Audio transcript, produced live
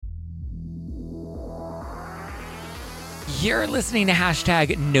You're listening to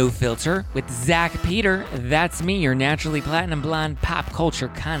hashtag No Filter with Zach Peter. That's me, your naturally platinum blonde pop culture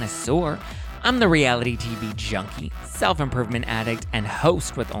connoisseur. I'm the reality TV junkie, self-improvement addict, and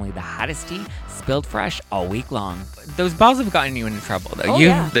host with only the hottest tea spilled fresh all week long. Those balls have gotten you into trouble, though.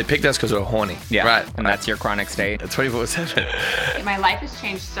 Yeah. They picked us because we're horny. Yeah, right. And that's your chronic state. 24/7. My life has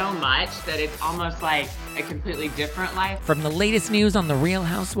changed so much that it's almost like a completely different life. From the latest news on The Real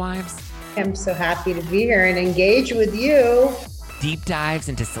Housewives, I'm so happy to be here and engage with you. deep dives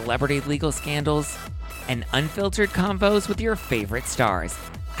into celebrity legal scandals, and unfiltered convos with your favorite stars,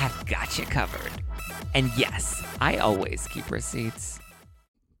 I've got you covered. And yes, I always keep receipts.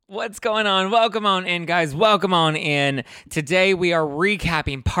 What's going on? Welcome on in, guys. Welcome on in. Today we are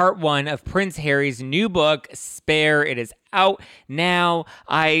recapping part 1 of Prince Harry's new book, Spare. It is out now.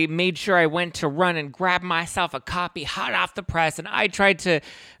 I made sure I went to run and grab myself a copy hot off the press, and I tried to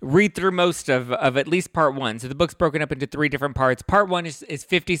read through most of at least part 1. So the book's broken up into 3 different parts. Part 1 is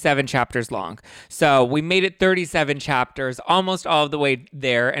 57 chapters long. So we made it 37 chapters, almost all of the way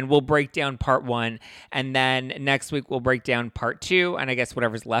there, and we'll break down part 1. And then next week we'll break down part 2, and I guess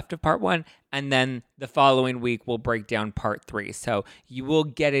whatever's left of part 1. And then the following week we'll break down part 3. So you will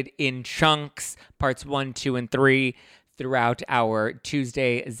get it in chunks, parts 1, 2, and 3. Throughout our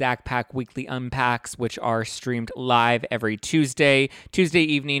Tuesday Zach Pack Weekly Unpacks, which are streamed live every Tuesday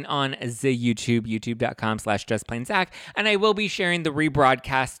evening on the YouTube, youtube.com/justplainzach. And I will be sharing the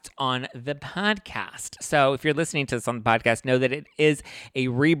rebroadcasts on the podcast. So if you're listening to this on the podcast, know that it is a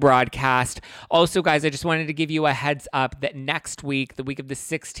rebroadcast. Also, guys, I just wanted to give you a heads up that next week, the week of the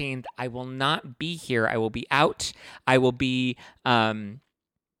 16th, I will not be here. I will be out. I will be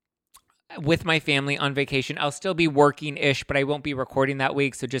with my family on vacation. I'll still be working-ish, but I won't be recording that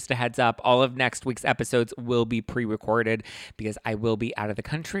week. So just a heads up, all of next week's episodes will be pre-recorded because I will be out of the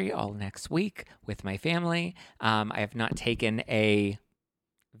country all next week with my family. I have not taken a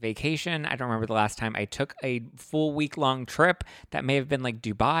vacation. I don't remember the last time I took a full week-long trip. That may have been like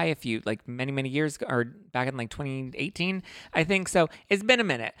Dubai many years ago, or back in like 2018, I think. So it's been a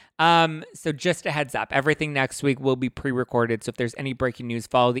minute. So just a heads up, everything next week will be pre-recorded. So if there's any breaking news,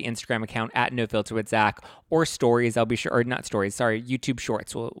 follow the Instagram account at NoFilterWithZach, or stories. I'll be sure, or not stories, sorry, YouTube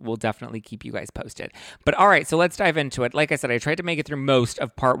Shorts. We'll definitely keep you guys posted. But all right, so let's dive into it. Like I said, I tried to make it through most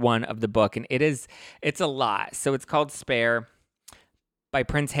of part 1 of the book, and it's a lot. So it's called Spare by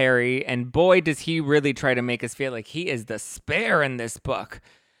Prince Harry, and boy, does he really try to make us feel like he is the spare in this book.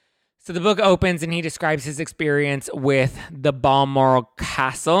 So the book opens, and he describes his experience with the Balmoral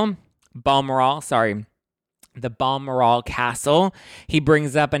Castle. The Balmoral Castle. He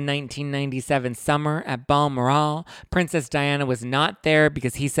brings up a 1997 summer at Balmoral. Princess Diana was not there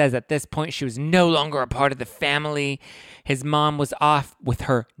because he says at this point she was no longer a part of the family. His mom was off with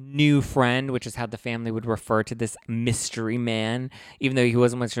her new friend, which is how the family would refer to this mystery man, even though he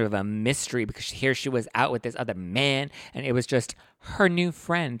wasn't much of a mystery because here she was out with this other man, and it was just her new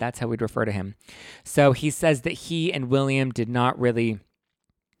friend. That's how we'd refer to him. So he says that he and William did not really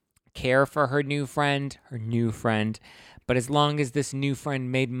care for her new friend, but as long as this new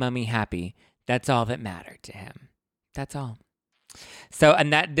friend made Mummy happy, that's all that mattered to him. That's all. So,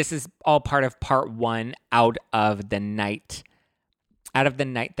 and this is all part of part 1, Out of the Night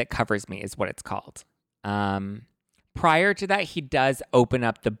That Covers Me is what it's called. Prior to that, he does open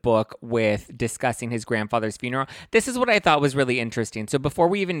up the book with discussing his grandfather's funeral. This is what I thought was really interesting. So before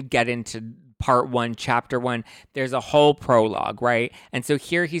we even get into part 1, chapter 1, there's a whole prologue, right? And so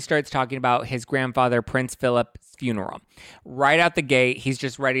here he starts talking about his grandfather, Prince Philip's funeral. Right out the gate, he's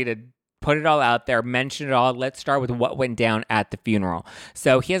just ready to put it all out there, mention it all. Let's start with what went down at the funeral.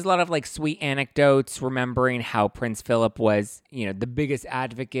 So he has a lot of like sweet anecdotes, remembering how Prince Philip was, the biggest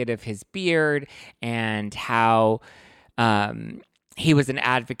advocate of his beard, and how he was an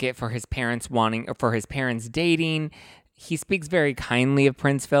advocate for his parents dating. He speaks very kindly of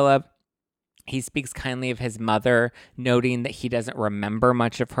Prince Philip. He speaks kindly of his mother, noting that he doesn't remember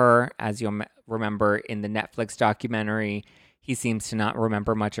much of her. As you'll remember in the Netflix documentary, he seems to not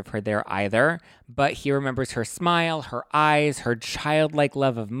remember much of her there either, but he remembers her smile, her eyes, her childlike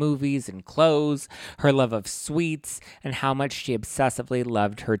love of movies and clothes, her love of sweets, and how much she obsessively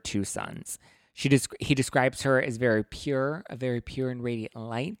loved her 2 sons. He describes her as very pure, a very pure and radiant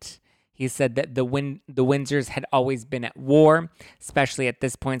light. He said that the Windsors had always been at war, especially at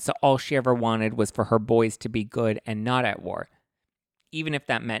this point, so all she ever wanted was for her boys to be good and not at war, even if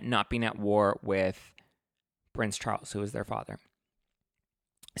that meant not being at war with Prince Charles, who was their father.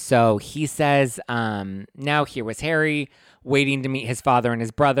 So he says, now here was Harry waiting to meet his father and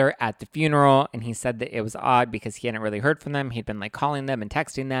his brother at the funeral. And he said that it was odd because he hadn't really heard from them. He'd been like calling them and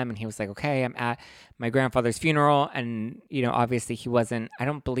texting them. And he was like, okay, I'm at my grandfather's funeral. And, obviously he wasn't, I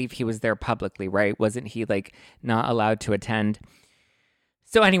don't believe he was there publicly, right? Wasn't he like not allowed to attend?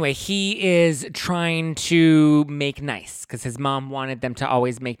 So anyway, he is trying to make nice because his mom wanted them to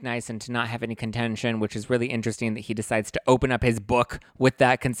always make nice and to not have any contention, which is really interesting that he decides to open up his book with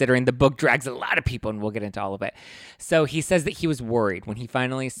that, considering the book drags a lot of people, and we'll get into all of it. So he says that he was worried when he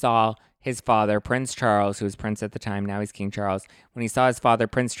finally saw his father, Prince Charles, who was prince at the time, now he's King Charles, when he saw his father,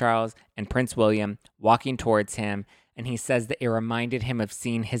 Prince Charles, and Prince William walking towards him, and he says that it reminded him of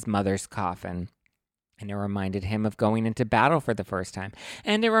seeing his mother's coffin. And it reminded him of going into battle for the first time.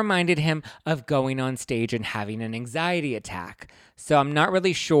 And it reminded him of going on stage and having an anxiety attack. So I'm not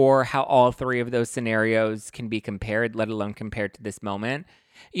really sure how all three of those scenarios can be compared, let alone compared to this moment.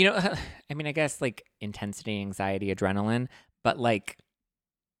 I guess like intensity, anxiety, adrenaline, but like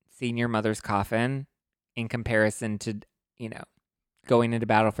seeing your mother's coffin in comparison to, going into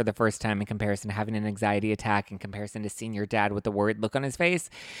battle for the first time, in comparison to having an anxiety attack, in comparison to seeing your dad with the worried look on his face,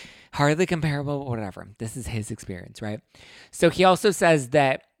 hardly comparable, but whatever. This is his experience, right? So he also says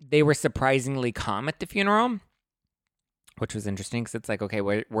that they were surprisingly calm at the funeral, which was interesting because it's like, okay,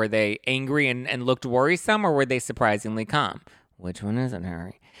 were they angry and looked worrisome, or were they surprisingly calm? Which one is it,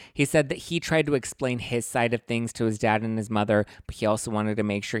 Harry? He said that he tried to explain his side of things to his dad and his mother, but he also wanted to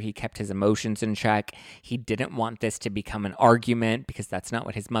make sure he kept his emotions in check. He didn't want this to become an argument because that's not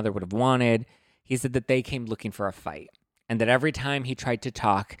what his mother would have wanted. He said that they came looking for a fight, and that every time he tried to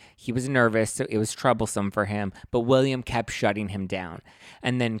talk, he was nervous, so it was troublesome for him, but William kept shutting him down.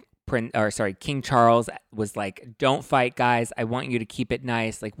 And then King Charles was like, don't fight, guys. I want you to keep it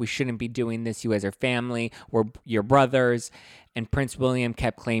nice. Like, we shouldn't be doing this. You guys are family. We're your brothers. And Prince William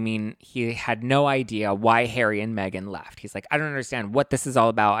kept claiming he had no idea why Harry and Meghan left. He's like, I don't understand what this is all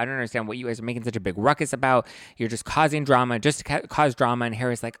about. I don't understand what you guys are making such a big ruckus about. You're just causing drama, just to cause drama. And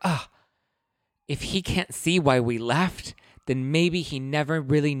Harry's like, if he can't see why we left, then maybe he never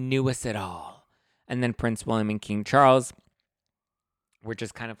really knew us at all. And then Prince William and King Charles were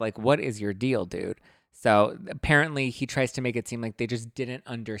just kind of like, what is your deal, dude? So apparently he tries to make it seem like they just didn't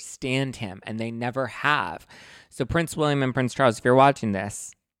understand him, and they never have. So Prince William and Prince Charles, if you're watching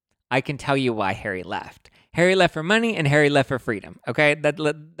this, I can tell you why Harry left. Harry left for money and Harry left for freedom, okay?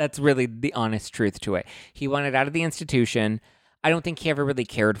 That's really the honest truth to it. He wanted out of the institution. I don't think he ever really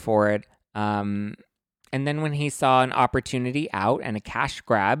cared for it. And then when he saw an opportunity out and a cash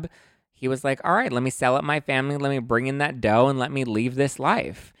grab, he was like, all right, let me sell up my family, let me bring in that dough, and let me leave this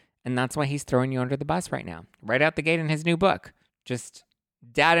life. And that's why he's throwing you under the bus right now, right out the gate in his new book. Just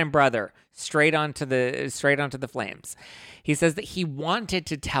dad and brother, straight onto the flames. He says that he wanted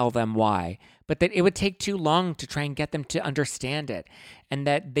to tell them why, but that it would take too long to try and get them to understand it, and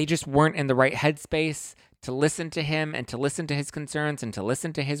that they just weren't in the right headspace to listen to him and to listen to his concerns and to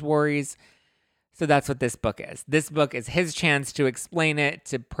listen to his worries. So that's what this book is. This book is his chance to explain it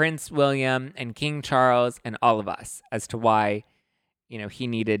to Prince William and King Charles and all of us as to why, he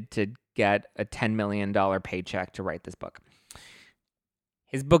needed to get a $10 million paycheck to write this book.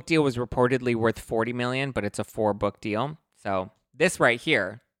 His book deal was reportedly worth $40 million, but it's a 4-book deal. So this right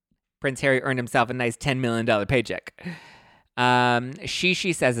here, Prince Harry earned himself a nice $10 million paycheck.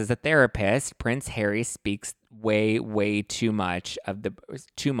 She says, as a therapist, Prince Harry speaks way too much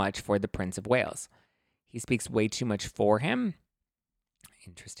for the Prince of Wales. He speaks way too much for him.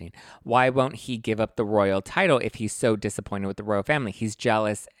 Interesting. Why won't he give up the royal title if he's so disappointed with the royal family? He's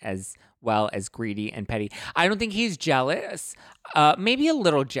jealous as well as greedy and petty. I don't think he's jealous. Maybe a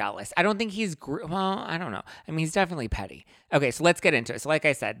little jealous. I don't think he's, I don't know. I mean, he's definitely petty. Okay, so let's get into it. So like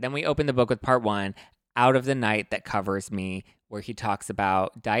I said, then we open the book with part 1, Out of the Night That Covers Me, where he talks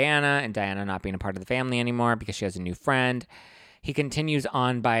about Diana and Diana not being a part of the family anymore because she has a new friend. He continues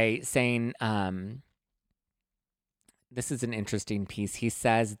on by saying, this is an interesting piece. He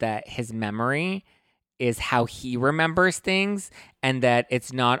says that his memory is how he remembers things, and that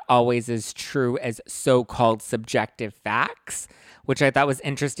it's not always as true as so-called subjective facts, which I thought was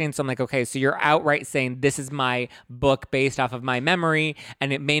interesting. So I'm like, okay, so you're outright saying this is my book based off of my memory,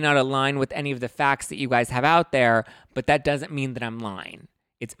 and it may not align with any of the facts that you guys have out there, but that doesn't mean that I'm lying.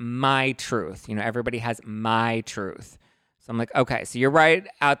 It's my truth. Everybody has my truth. So I'm like, okay, so you're right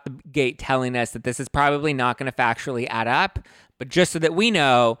out the gate telling us that this is probably not going to factually add up, but just so that we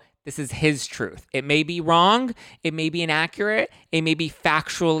know, this is his truth. It may be wrong, it may be inaccurate, it may be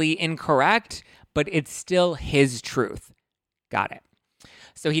factually incorrect, but it's still his truth. Got it.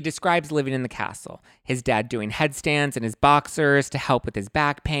 So he describes living in the castle, his dad doing headstands in his boxers to help with his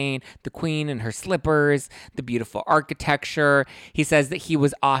back pain, the queen in her slippers, the beautiful architecture. He says that he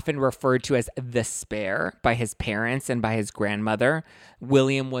was often referred to as the spare by his parents and by his grandmother.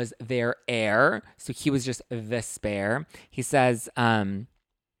 William was their heir, so he was just the spare. He says,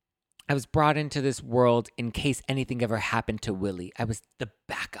 I was brought into this world in case anything ever happened to Willie. I was the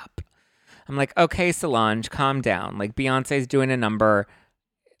backup. I'm like, okay, Solange, calm down. Like, Beyonce's doing a number.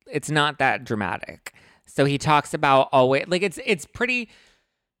 It's not that dramatic. So he talks about always, like, it's pretty,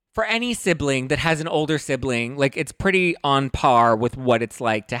 for any sibling that has an older sibling, like, it's pretty on par with what it's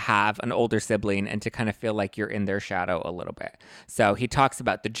like to have an older sibling and to kind of feel like you're in their shadow a little bit. So he talks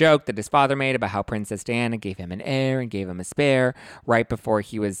about the joke that his father made about how Princess Diana gave him an heir and gave him a spare right before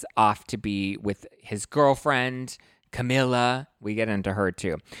he was off to be with his girlfriend, Camilla. We get into her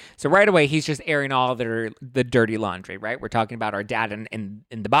too. So right away, he's just airing all the dirty laundry, right? We're talking about our dad in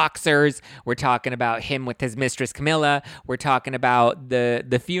the boxers. We're talking about him with his mistress, Camilla. We're talking about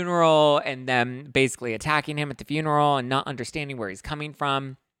the funeral and them basically attacking him at the funeral and not understanding where he's coming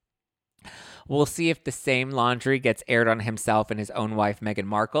from. We'll see if the same laundry gets aired on himself and his own wife, Meghan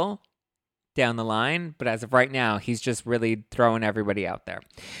Markle, down the line, but as of right now, he's just really throwing everybody out there.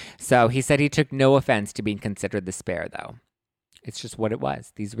 So he said he took no offense to being considered the spare, though. It's just what it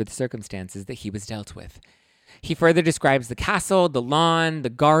was. These were the circumstances that he was dealt with. He further describes the castle, the lawn, the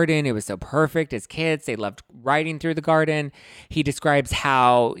garden. It was so perfect as kids. They loved riding through the garden. He describes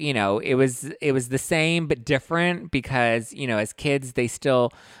how, it was the same but different because, as kids, they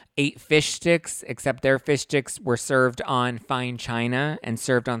still ate fish sticks, except their fish sticks were served on fine china and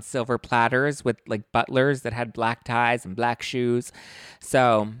served on silver platters with like butlers that had black ties and black shoes.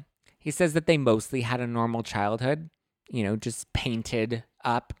 So he says that they mostly had a normal childhood, just painted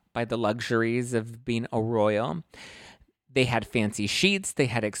up by the luxuries of being a royal. They had fancy sheets, they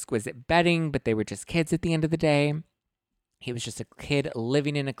had exquisite bedding, but they were just kids at the end of the day. He was just a kid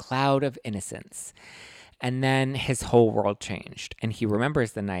living in a cloud of innocence. And then his whole world changed. And he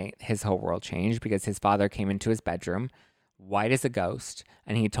remembers the night his whole world changed because his father came into his bedroom, white as a ghost,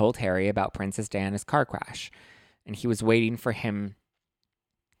 and he told Harry about Princess Diana's car crash. And he was waiting for him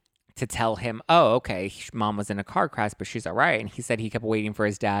to tell him, oh, okay, mom was in a car crash, but she's all right. And he said he kept waiting for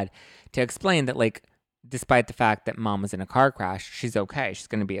his dad to explain that, like, despite the fact that mom was in a car crash, she's okay. She's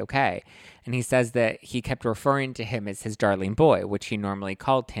going to be okay. And he says that he kept referring to him as his darling boy, which he normally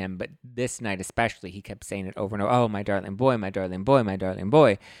called him. But this night especially, he kept saying it over and over. Oh, my darling boy, my darling boy, my darling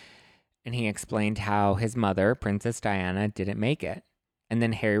boy. And he explained how his mother, Princess Diana, didn't make it. And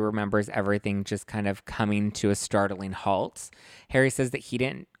then Harry remembers everything just kind of coming to a startling halt. Harry says that he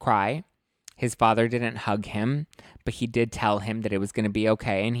didn't cry. His father didn't hug him, but he did tell him that it was going to be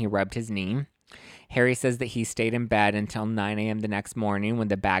okay, and he rubbed his knee. Harry says that he stayed in bed until 9 a.m. the next morning when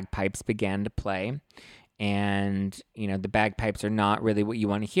the bagpipes began to play. And, the bagpipes are not really what you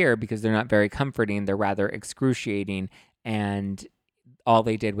want to hear because they're not very comforting. They're rather excruciating. And all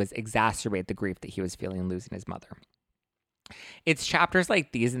they did was exacerbate the grief that he was feeling losing his mother. It's chapters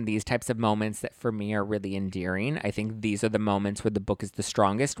like these and these types of moments that for me are really endearing. I think these are the moments where the book is the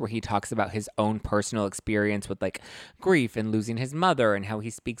strongest, where he talks about his own personal experience with like grief and losing his mother and how he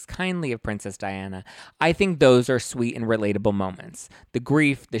speaks kindly of Princess Diana. I think those are sweet and relatable moments. The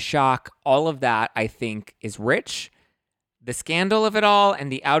grief, the shock, all of that I think is rich. The scandal of it all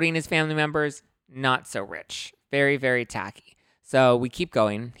and the outing his family members, not so rich. Very, very tacky. So we keep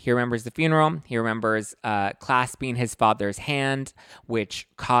going. He remembers the funeral. He remembers clasping his father's hand, which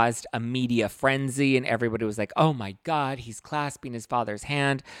caused a media frenzy. And everybody was like, oh my God, he's clasping his father's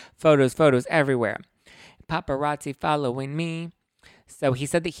hand. Photos everywhere. Paparazzi following me. So he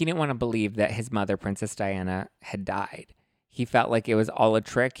said that he didn't want to believe that his mother, Princess Diana, had died. He felt like it was all a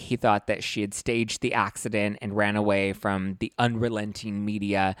trick. He thought that she had staged the accident and ran away from the unrelenting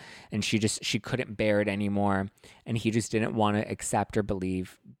media, and she couldn't bear it anymore. And he just didn't want to accept or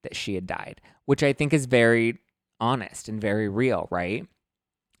believe that she had died, which I think is very honest and very real, right?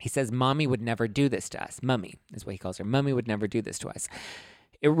 He says, Mommy would never do this to us. Mummy is what he calls her. Mummy would never do this to us.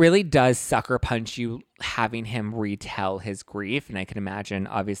 It really does sucker punch you having him retell his grief. And I can imagine,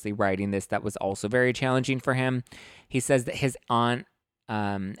 obviously, writing this, that was also very challenging for him. He says that his aunt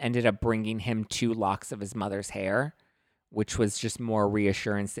ended up bringing him 2 locks of his mother's hair, which was just more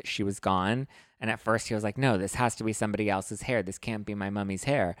reassurance that she was gone. And at first he was like, no, this has to be somebody else's hair. This can't be my mummy's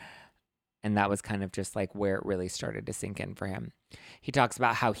hair. And that was kind of just like where it really started to sink in for him. He talks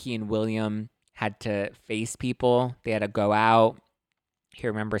about how he and William had to face people. They had to go out. He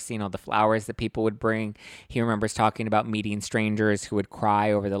remembers seeing all the flowers that people would bring. He remembers talking about meeting strangers who would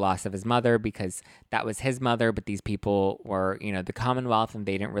cry over the loss of his mother because that was his mother, but these people were, the Commonwealth, and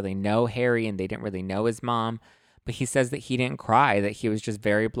they didn't really know Harry and they didn't really know his mom. But he says that he didn't cry, that he was just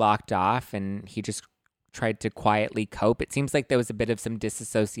very blocked off and he just tried to quietly cope. It seems like there was a bit of some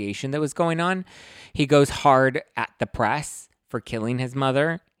disassociation that was going on. He goes hard at the press for killing his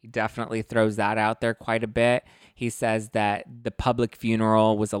mother. He definitely throws that out there quite a bit. He says that the public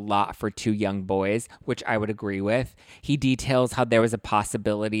funeral was a lot for two young boys, which I would agree with. He details how there was a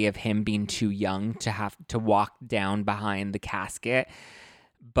possibility of him being too young to have to walk down behind the casket.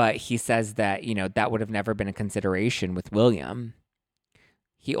 But he says that, that would have never been a consideration with William.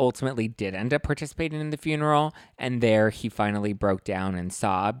 He ultimately did end up participating in the funeral, and there he finally broke down and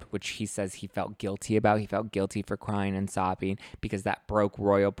sobbed, which he says he felt guilty about. He felt guilty for crying and sobbing because that broke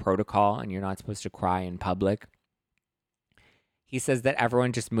royal protocol, and you're not supposed to cry in public. He says that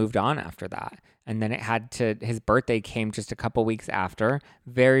everyone just moved on after that. And then his birthday came just a couple weeks after,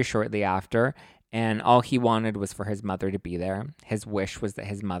 very shortly after, and all he wanted was for his mother to be there. His wish was that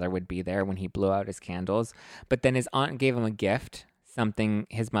his mother would be there when he blew out his candles. But then his aunt gave him a gift, something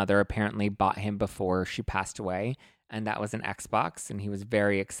his mother apparently bought him before she passed away, and that was an Xbox, and he was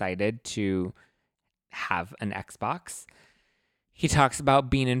very excited to have an Xbox. He talks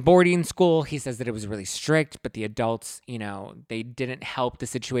about being in boarding school. He says that it was really strict, but the adults, they didn't help the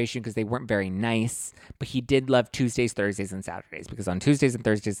situation because they weren't very nice. But he did love Tuesdays, Thursdays, and Saturdays because on Tuesdays and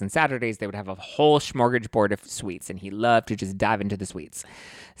Thursdays and Saturdays, they would have a whole smorgasbord of sweets, and he loved to just dive into the sweets.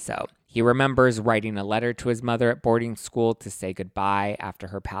 So he remembers writing a letter to his mother at boarding school to say goodbye after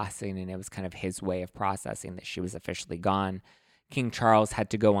her passing, and it was kind of his way of processing that she was officially gone. King Charles had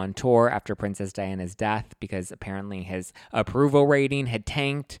to go on tour after Princess Diana's death because apparently his approval rating had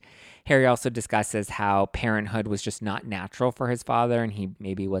tanked. Harry also discusses how parenthood was just not natural for his father and he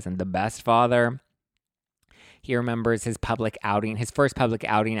maybe wasn't the best father. He remembers his first public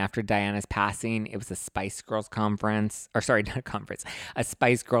outing after Diana's passing. It was a Spice Girls a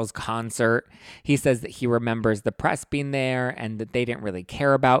Spice Girls concert. He says that he remembers the press being there and that they didn't really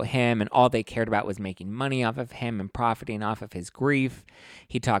care about him and all they cared about was making money off of him and profiting off of his grief.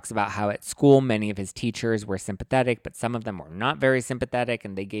 He talks about how at school many of his teachers were sympathetic, but some of them were not very sympathetic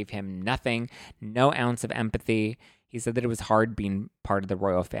and they gave him no ounce of empathy. He said that it was hard being part of the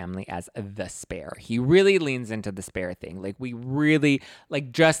royal family as the spare. He really leans into the spare thing.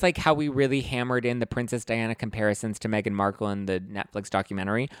 Just like how we really hammered in the Princess Diana comparisons to Meghan Markle in the Netflix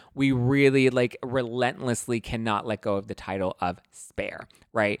documentary, we really relentlessly cannot let go of the title of spare,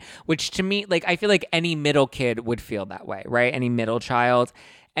 right? Which to me, I feel like any middle kid would feel that way, right? Any middle child.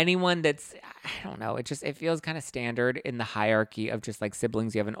 Anyone that's, I don't know, it feels kind of standard in the hierarchy of just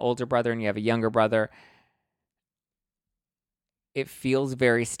siblings. You have an older brother and you have a younger brother. It feels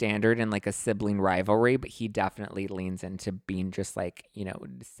very standard in a sibling rivalry, but he definitely leans into being just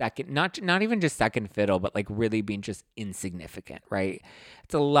second, not even just second fiddle, but really being just insignificant, right?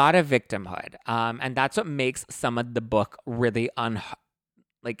 It's a lot of victimhood. And that's what makes some of the book really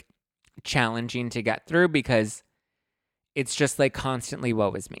challenging to get through because it's just constantly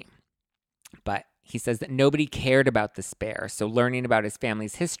woe is me. But he says that nobody cared about the spare, so learning about his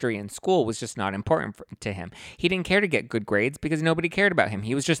family's history in school was just not important to him. He didn't care to get good grades because nobody cared about him.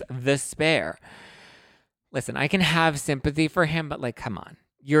 He was just the spare. Listen, I can have sympathy for him, but come on.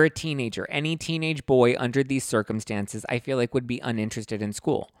 You're a teenager. Any teenage boy under these circumstances, I feel would be uninterested in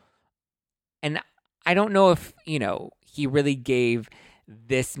school. And I don't know if, he really gave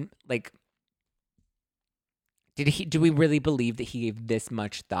this, do we really believe that he gave this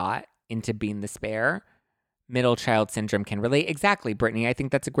much thought into being the spare? Middle child syndrome can relate. Exactly, Brittany. I think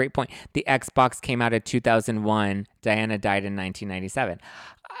that's a great point. The Xbox came out in 2001. Diana died in 1997.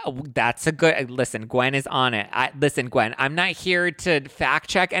 That's a good... Listen, Gwen is on it. Listen, Gwen, I'm not here to fact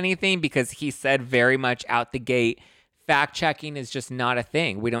check anything because he said very much out the gate, fact checking is just not a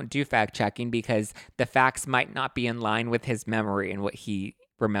thing. We don't do fact checking because the facts might not be in line with his memory and what he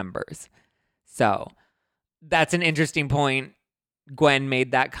remembers. So that's an interesting point. Gwen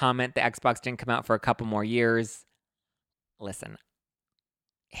made that comment. The Xbox didn't come out for a couple more years. Listen,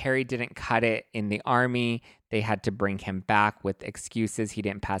 Harry didn't cut it in the army. They had to bring him back with excuses. He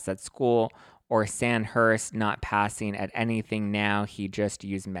didn't pass at school or Sandhurst not passing at anything now. He just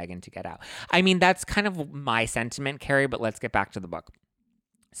used Meghan to get out. I mean, that's kind of my sentiment, Carrie, but let's get back to the book.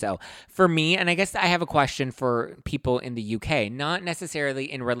 So for me, and I guess I have a question for people in the UK, not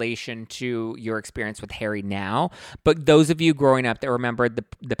necessarily in relation to your experience with Harry now, but those of you growing up that remembered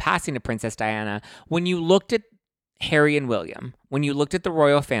the passing of Princess Diana, when you looked at Harry and William, when you looked at the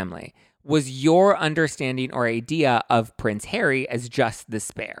royal family, was your understanding or idea of Prince Harry as just the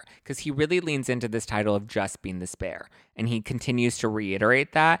spare? Because he really leans into this title of just being the spare. And he continues to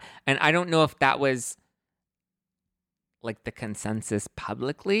reiterate that. And I don't know if that was like the consensus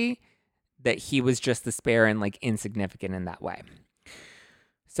publicly, that he was just the spare and like insignificant in that way.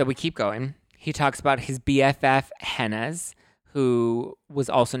 So we keep going. He talks about his BFF, Hennes, who was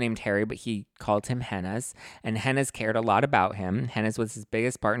also named Harry, but he called him Hennes. And Hennes cared a lot about him. Hennes was his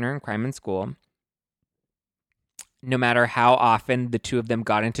biggest partner in crime in school. No matter how often the two of them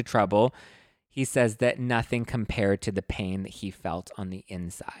got into trouble, he says that nothing compared to the pain that he felt on the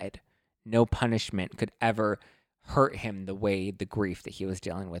inside. No punishment could ever hurt him the way the grief that he was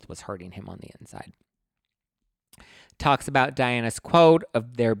dealing with was hurting him on the inside. Talks about Diana's quote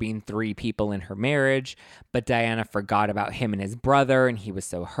of there being 3 people in her marriage, but Diana forgot about him and his brother, and he was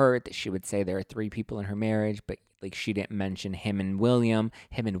so hurt that she would say there are 3 people in her marriage, but like she didn't mention him and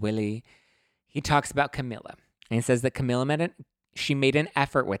Willie. He talks about Camilla, and he says that Camilla she made an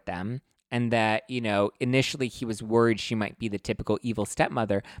effort with them, and that, you know, initially he was worried she might be the typical evil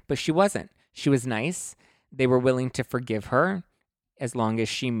stepmother, but she wasn't. She was nice. They were willing to forgive her as long as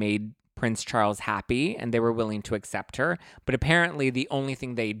she made Prince Charles happy, and they were willing to accept her. But apparently the only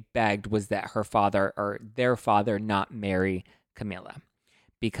thing they begged was that her father or their father not marry Camilla,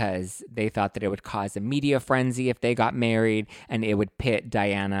 because they thought that it would cause a media frenzy if they got married, and it would pit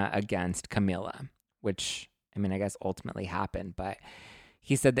Diana against Camilla, which, I mean, I guess ultimately happened. But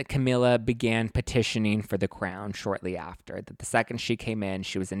he said that Camilla began petitioning for the crown shortly after, that the second she came in,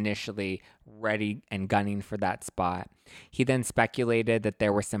 she was initially ready and gunning for that spot. He then speculated that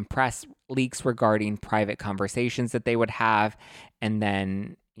there were some press leaks regarding private conversations that they would have, and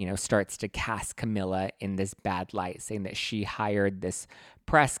then, you know, starts to cast Camilla in this bad light, saying that she hired this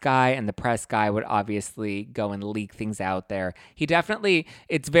press guy, and the press guy would obviously go and leak things out there.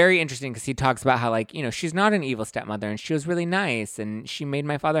 It's very interesting because he talks about how, like, you know, she's not an evil stepmother, and she was really nice, and she made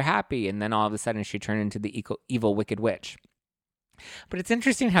my father happy, and then all of a sudden she turned into the evil wicked witch. But it's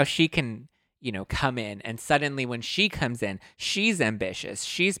interesting how she can, you know, come in, and suddenly when she comes in, she's ambitious.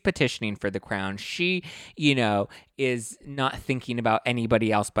 She's petitioning for the crown. She, you know, is not thinking about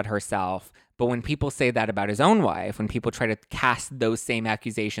anybody else but herself. But when people say that about his own wife, when people try to cast those same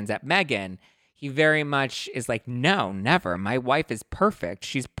accusations at Meghan, he very much is like, no, never. My wife is perfect.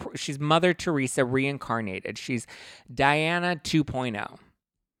 She's Mother Teresa reincarnated. She's Diana 2.0.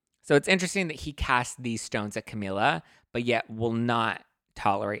 So it's interesting that he casts these stones at Camilla, but yet will not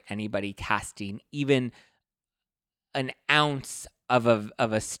tolerate anybody casting even an ounce of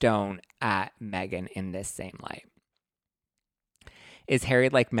a stone at Meghan in this same light. Is Harry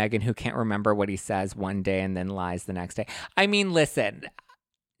like Meghan, who can't remember what he says one day and then lies the next day? I mean, listen,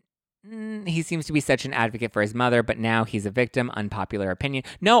 he seems to be such an advocate for his mother, but now he's a victim. Unpopular opinion.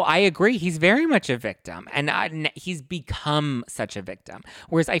 No, I agree. He's very much a victim, and he's become such a victim.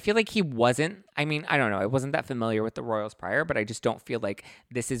 Whereas I feel like he wasn't. I mean, I don't know. I wasn't that familiar with the royals prior, but I just don't feel like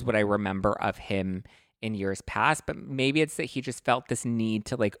this is what I remember of him in years past. But maybe it's that he just felt this need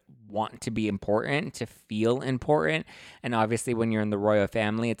to like want to be important, to feel important. And obviously when you're in the royal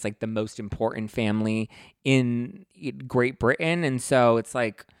family, it's like the most important family in Great Britain. And so it's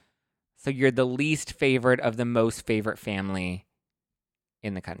like, so you're the least favorite of the most favorite family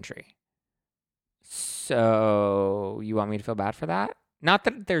in the country. So you want me to feel bad for that? Not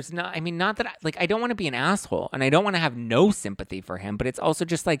that there's not, I mean, not that, I don't want to be an asshole, and I don't want to have no sympathy for him, but it's also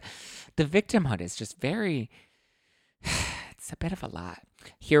just like the victimhood is just very, it's a bit of a lot.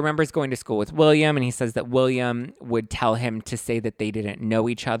 He remembers going to school with William, and he says that William would tell him to say that they didn't know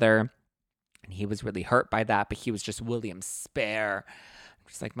each other, and he was really hurt by that, but he was just William's spare.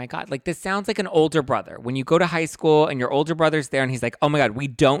 Just like, my God, like this sounds like an older brother. When you go to high school and your older brother's there and he's like, oh my God, we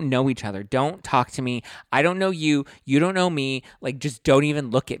don't know each other. Don't talk to me. I don't know you. You don't know me. Like, just don't even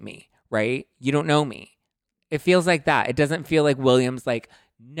look at me, right? You don't know me. It feels like that. It doesn't feel like William's like,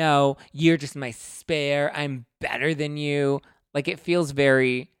 no, you're just my spare. I'm better than you. Like, it feels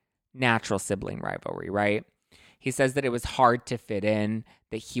very natural sibling rivalry, right? He says that it was hard to fit in,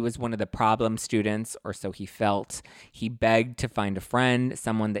 that he was one of the problem students, or so he felt. He begged to find a friend,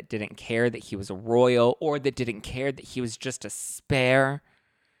 someone that didn't care that he was a royal, or that didn't care that he was just a spare.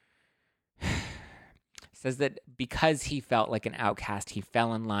 Says that because he felt like an outcast, he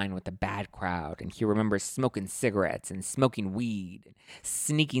fell in line with the bad crowd, and he remembers smoking cigarettes and smoking weed, and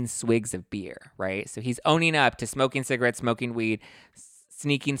sneaking swigs of beer, right? So he's owning up to smoking cigarettes, smoking weed,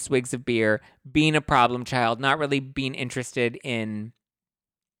 sneaking swigs of beer, being a problem child, not really being interested in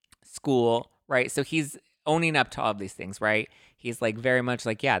school, right? So he's owning up to all of these things, right? He's like very much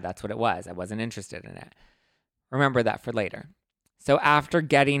like, yeah, that's what it was. I wasn't interested in it. Remember that for later. So after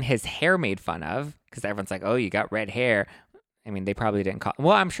getting his hair made fun of, because everyone's like, oh, you got red hair. I mean, they probably didn't call,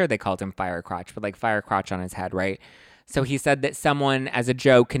 well, I'm sure they called him Fire Crotch, but like Fire Crotch on his head, right? So he said that someone, as a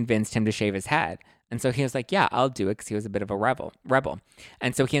joke, convinced him to shave his head. And so he was like, yeah, I'll do it, because he was a bit of a rebel.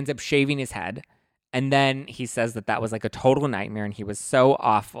 And so he ends up shaving his head. And then he says that that was like a total nightmare, and he was so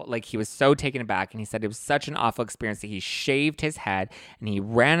awful. Like, he was so taken aback, and he said it was such an awful experience that he shaved his head and he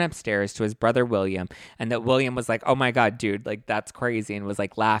ran upstairs to his brother William, and that William was like, oh my God, dude, like, that's crazy, and was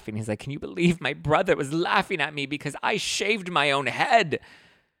like laughing. He's like, can you believe my brother was laughing at me because I shaved my own head?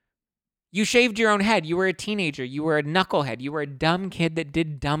 You shaved your own head. You were a teenager. You were a knucklehead. You were a dumb kid that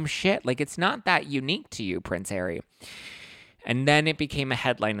did dumb shit. Like, it's not that unique to you, Prince Harry. And then it became a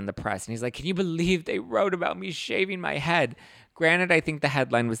headline in the press. And he's like, can you believe they wrote about me shaving my head? Granted, I think the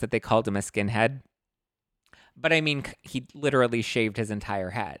headline was that they called him a skinhead. But I mean, he literally shaved his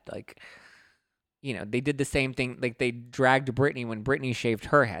entire head. Like, you know, they did the same thing. Like, they dragged Britney when Britney shaved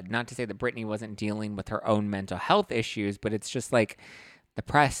her head. Not to say that Britney wasn't dealing with her own mental health issues, but it's just like, the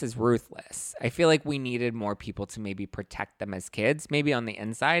press is ruthless. I feel like we needed more people to maybe protect them as kids, maybe on the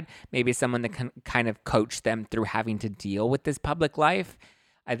inside, maybe someone that can kind of coach them through having to deal with this public life.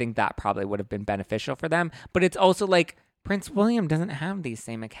 I think that probably would have been beneficial for them. But it's also like, Prince William doesn't have these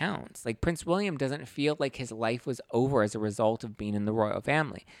same accounts. Like, Prince William doesn't feel like his life was over as a result of being in the royal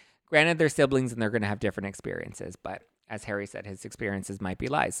family. Granted, they're siblings and they're going to have different experiences, but as Harry said, his experiences might be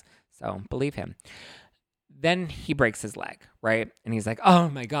lies. So believe him. Then he breaks his leg, right? And he's like, oh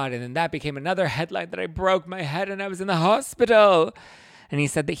my God. And then that became another headline that I broke my head and I was in the hospital. And he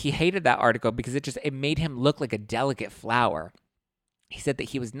said that he hated that article because it made him look like a delicate flower. He said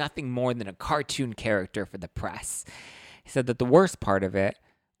that he was nothing more than a cartoon character for the press. He said that the worst part of it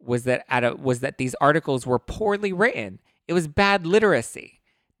was that these articles were poorly written. It was bad literacy.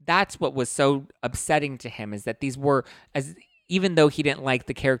 That's what was so upsetting to him, is that these were, even though he didn't like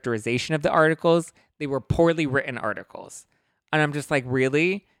the characterization of the articles, they were poorly written articles. And I'm just like,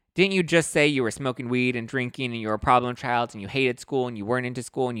 really? Didn't you just say you were smoking weed and drinking and you were a problem child and you hated school and you weren't into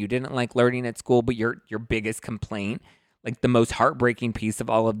school and you didn't like learning at school, but your biggest complaint, like the most heartbreaking piece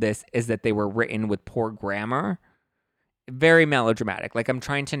of all of this, is that they were written with poor grammar? Very melodramatic. Like, I'm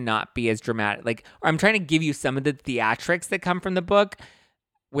trying to not be as dramatic. Like, or I'm trying to give you some of the theatrics that come from the book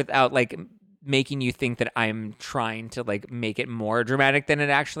without like making you think that I'm trying to like make it more dramatic than it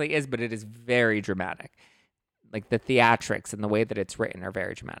actually is, but it is very dramatic. Like, the theatrics and the way that it's written are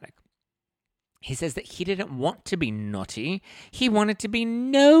very dramatic. He says that he didn't want to be naughty. He wanted to be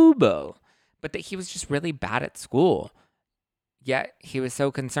noble, but that he was just really bad at school. Yet he was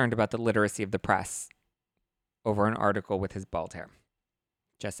so concerned about the literacy of the press over an article with his bald hair.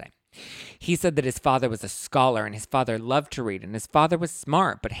 Just saying. He said that his father was a scholar and his father loved to read and his father was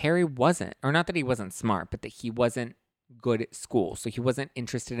smart, but Harry wasn't. Or not that he wasn't smart, but that he wasn't good at school. So he wasn't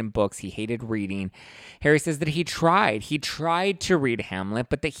interested in books. He hated reading. Harry says that he tried. He tried to read Hamlet,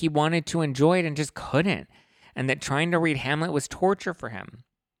 but that he wanted to enjoy it and just couldn't. And that trying to read Hamlet was torture for him.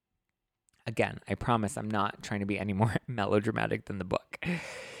 Again, I promise I'm not trying to be any more melodramatic than the book.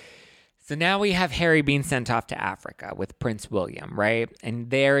 So now we have Harry being sent off to Africa with Prince William, right? And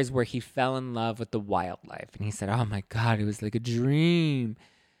there is where he fell in love with the wildlife. And he said, oh my God, it was like a dream.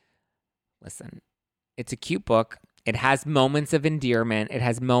 Listen, it's a cute book. It has moments of endearment. It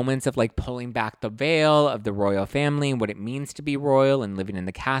has moments of like pulling back the veil of the royal family and what it means to be royal and living in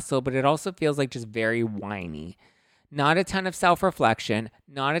the castle. But it also feels like just very whiny. Not a ton of self-reflection,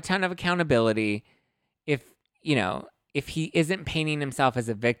 not a ton of accountability. If he isn't painting himself as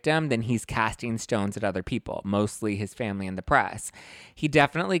a victim, then he's casting stones at other people, mostly his family and the press. He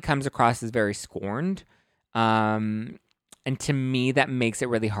definitely comes across as very scorned. And to me, that makes it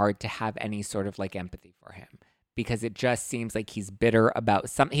really hard to have any sort of like empathy for him, because it just seems like he's bitter about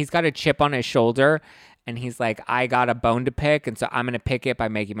something. He's got a chip on his shoulder and he's like, I got a bone to pick. And so I'm going to pick it by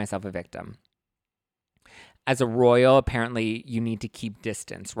making myself a victim. As a royal, apparently you need to keep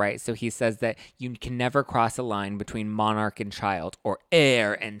distance, right? So he says that you can never cross a line between monarch and child or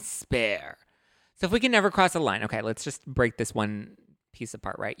heir and spare. So if we can never cross a line, okay, let's just break this one piece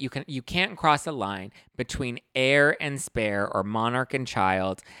apart, right? You can't cross a line between heir and spare or monarch and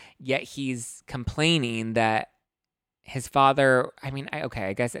child, yet he's complaining that his father,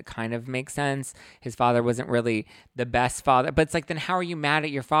 I guess it kind of makes sense. His father wasn't really the best father, but it's like, then how are you mad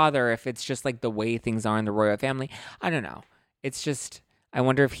at your father if it's just like the way things are in the royal family? I don't know. It's just, I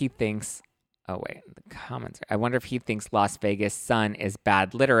wonder if he thinks, the comments. I wonder if he thinks Las Vegas Sun is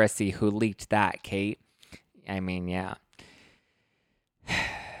bad literacy. Who leaked that, Kate? I mean, yeah.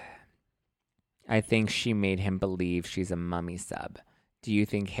 I think she made him believe she's a mummy sub. Do you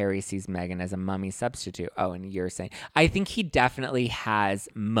think Harry sees Meghan as a mummy substitute? Oh, and you're saying, I think he definitely has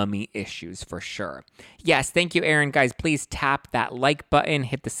mummy issues for sure. Yes, thank you, Aaron. Guys, please tap that like button,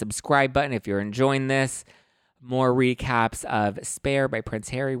 hit the subscribe button if you're enjoying this. More recaps of Spare by Prince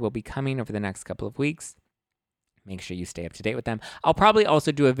Harry will be coming over the next couple of weeks. Make sure you stay up to date with them. I'll probably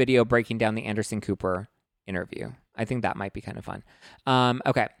also do a video breaking down the Anderson Cooper interview. I think that might be kind of fun.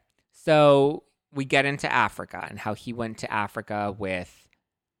 Okay, so we get into Africa and how he went to Africa with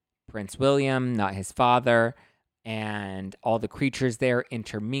Prince William, not his father, and all the creatures there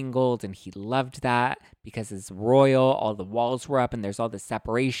intermingled, and he loved that because it's royal. All the walls were up and there's all this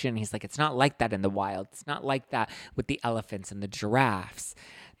separation. He's like, it's not like that in the wild. It's not like that with the elephants and the giraffes.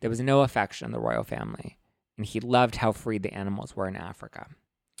 There was no affection in the royal family, and he loved how free the animals were in Africa.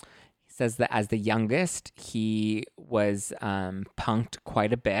 He says that as the youngest, he was punked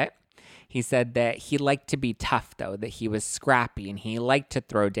quite a bit. He said that he liked to be tough, though, that he was scrappy and he liked to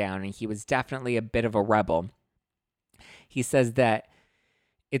throw down, and he was definitely a bit of a rebel. He says that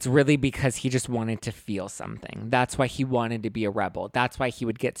it's really because he just wanted to feel something. That's why he wanted to be a rebel. That's why he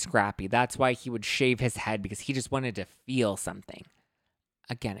would get scrappy. That's why he would shave his head, because he just wanted to feel something.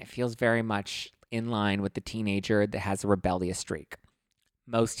 Again, it feels very much in line with the teenager that has a rebellious streak.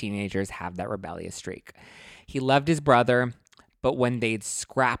 Most teenagers have that rebellious streak. He loved his brother, but when they'd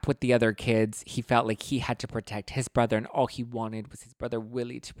scrap with the other kids, he felt like he had to protect his brother, and all he wanted was his brother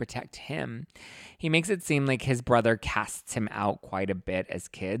Willie to protect him. He makes it seem like his brother casts him out quite a bit as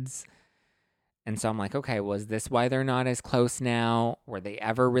kids. And so I'm like, okay, was this why they're not as close now? Were they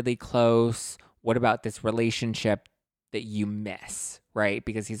ever really close? What about this relationship that you miss, right?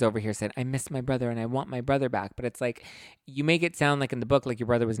 Because he's over here saying, I miss my brother and I want my brother back. But it's like, you make it sound like in the book like your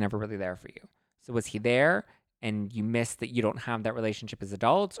brother was never really there for you. So was he there? And you miss that you don't have that relationship as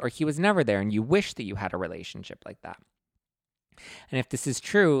adults, or he was never there and you wish that you had a relationship like that. And if this is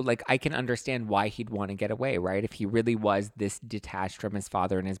true, like, I can understand why he'd want to get away, right? If he really was this detached from his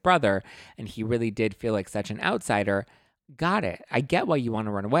father and his brother, and he really did feel like such an outsider, got it. I get why you want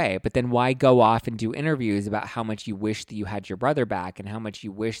to run away, but then why go off and do interviews about how much you wish that you had your brother back and how much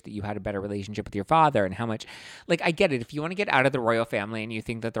you wish that you had a better relationship with your father and how much, like, I get it. If you want to get out of the royal family and you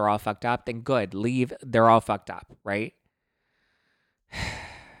think that they're all fucked up, then good, leave. They're all fucked up, right?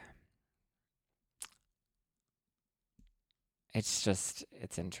 It's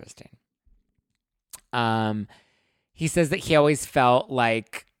interesting. He says that he always felt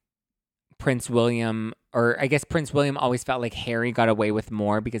like Prince William, or I guess Prince William always felt like Harry got away with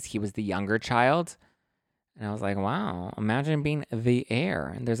more because he was the younger child. And I was like, wow, imagine being the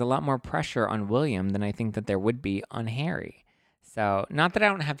heir. And there's a lot more pressure on William than I think that there would be on Harry. So not that I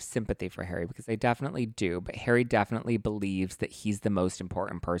don't have sympathy for Harry, because I definitely do, but Harry definitely believes that he's the most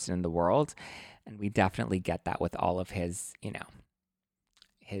important person in the world. And we definitely get that with all of his,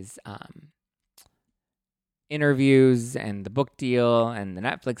 his interviews and the book deal and the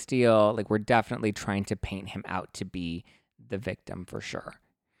Netflix deal. Like, we're definitely trying to paint him out to be the victim for sure.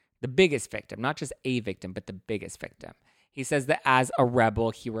 The biggest victim, not just a victim, but the biggest victim. He says that as a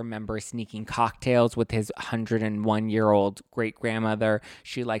rebel, he remembers sneaking cocktails with his 101-year-old great-grandmother.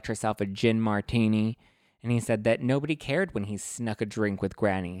 She liked herself a gin martini. And he said that nobody cared when he snuck a drink with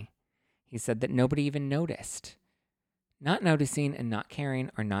Granny. He said that nobody even noticed. Not noticing and not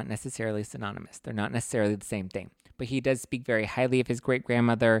caring are not necessarily synonymous. They're not necessarily the same thing. But he does speak very highly of his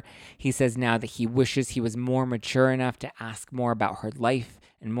great-grandmother. He says now that he wishes he was more mature enough to ask more about her life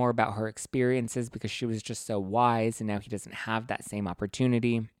and more about her experiences, because she was just so wise, and now he doesn't have that same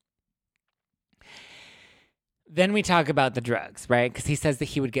opportunity. Then we talk about the drugs, right? Because he says that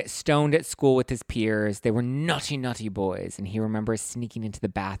he would get stoned at school with his peers. They were naughty, naughty boys. And he remembers sneaking into the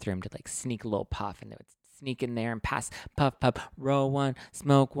bathroom to like sneak a little puff, and they would sneak in there and pass, puff, puff, roll one,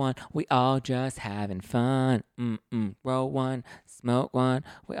 smoke one, we all just having fun. Roll one, smoke one,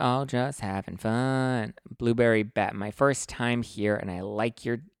 we all just having fun. Blueberry Bet, my first time here, and I like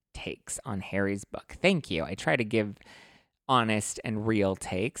your takes on Harry's book. Thank you. I try to give honest and real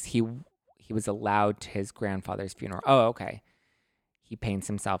takes. He was allowed to his grandfather's funeral. Oh, okay. He paints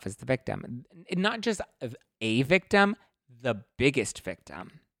himself as the victim. Not just a victim, the biggest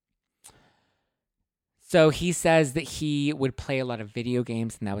victim. So he says that he would play a lot of video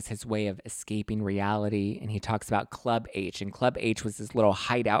games, and that was his way of escaping reality. And he talks about Club H, and Club H was this little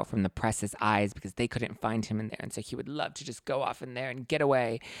hideout from the press's eyes because they couldn't find him in there. And so he would love to just go off in there and get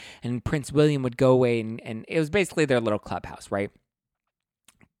away. And Prince William would go away, and it was basically their little clubhouse, right?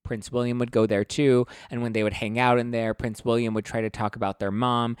 Prince William would go there too. And when they would hang out in there, Prince William would try to talk about their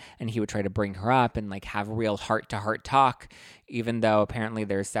mom, and he would try to bring her up and like have real heart-to-heart talk, even though apparently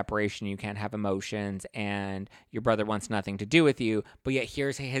there's separation, you can't have emotions, and your brother wants nothing to do with you. But yet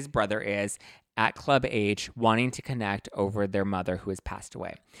here's his brother is at club age wanting to connect over their mother who has passed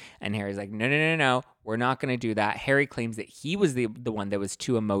away. And Harry's like, no, we're not going to do that. Harry claims that he was the one that was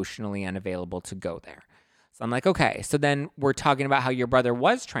too emotionally unavailable to go there. So I'm like, okay, so then we're talking about how your brother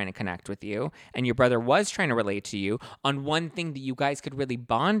was trying to connect with you and your brother was trying to relate to you on one thing that you guys could really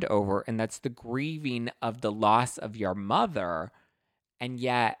bond over, and that's the grieving of the loss of your mother, and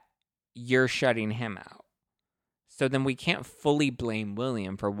yet you're shutting him out. So then we can't fully blame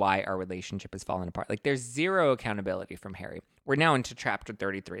William for why our relationship has fallen apart. Like, there's zero accountability from Harry. We're now into chapter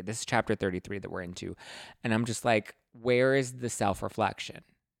 33. This is chapter 33 that we're into. And I'm just like, where is the self-reflection,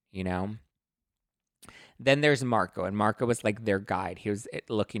 you know? Then there's Marco, and Marco was like their guide. He was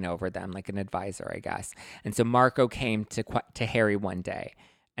looking over them like an advisor, I guess. And so Marco came to Harry one day.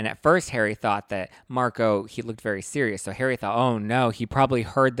 And at first, Harry thought that Marco, he looked very serious. So Harry thought, oh no, he probably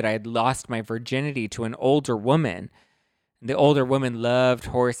heard that I had lost my virginity to an older woman. The older woman loved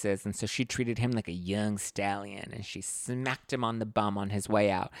horses, and so she treated him like a young stallion, and she smacked him on the bum on his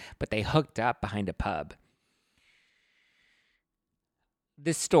way out. But they hooked up behind a pub.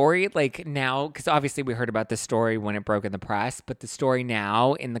 This story, like now, because obviously we heard about this story when it broke in the press, but the story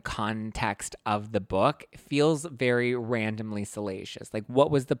now in the context of the book feels very randomly salacious. Like, what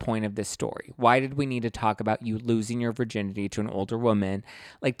was the point of this story? Why did we need to talk about you losing your virginity to an older woman?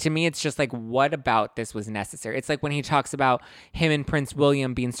 Like, to me, it's just like, what about this was necessary? It's like when he talks about him and Prince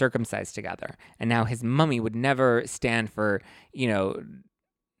William being circumcised together, and now his mummy would never stand for, you know,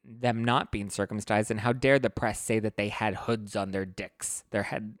 them not being circumcised, and how dare the press say that they had hoods on their dicks. Their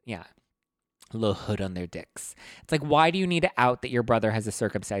head, a little hood on their dicks. It's like, why do you need to out that your brother has a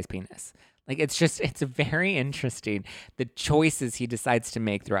circumcised penis? Like, it's very interesting, the choices he decides to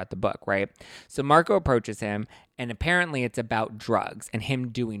make throughout the book, right? So Marco approaches him, and apparently it's about drugs and him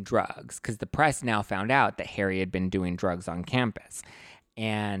doing drugs, because the press now found out that Harry had been doing drugs on campus.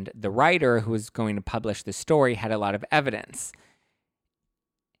 And the writer who was going to publish the story had a lot of evidence.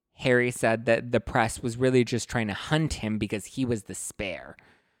 Harry said that the press was really just trying to hunt him because he was the spare.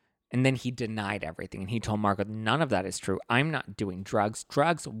 And then he denied everything. And he told Marco, none of that is true. I'm not doing drugs.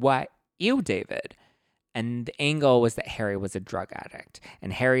 Drugs? What? You, David. And the angle was that Harry was a drug addict.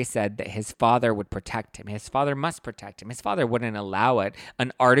 And Harry said that his father would protect him. His father must protect him. His father wouldn't allow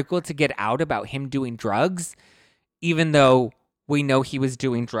an article to get out about him doing drugs, even though we know he was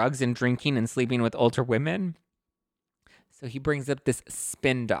doing drugs and drinking and sleeping with older women. So he brings up this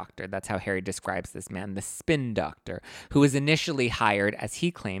spin doctor. That's how Harry describes this man, the spin doctor, who was initially hired, as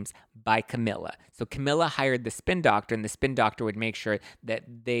he claims, by Camilla. So Camilla hired the spin doctor, and the spin doctor would make sure that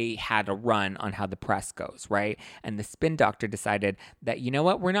they had a run on how the press goes, right? And the spin doctor decided that, you know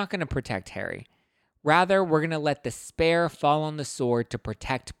what, we're not going to protect Harry. Rather, we're going to let the spare fall on the sword to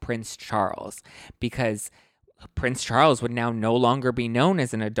protect Prince Charles, because Prince Charles would now no longer be known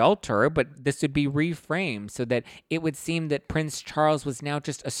as an adulterer, but this would be reframed so that it would seem that Prince Charles was now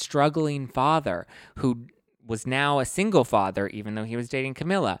just a struggling father who was now a single father, even though he was dating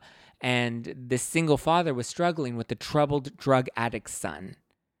Camilla. And this single father was struggling with a troubled drug addict son.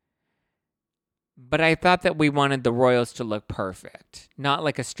 But I thought that we wanted the royals to look perfect, not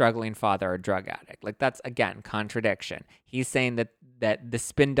like a struggling father or drug addict. Like, that's, again, contradiction. He's saying that the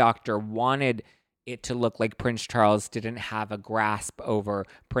spin doctor wanted it to look like Prince Charles didn't have a grasp over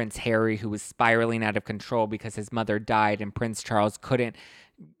Prince Harry, who was spiraling out of control because his mother died, and Prince Charles couldn't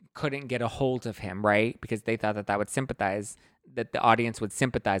get a hold of him, right? Because they thought that would sympathize, that the audience would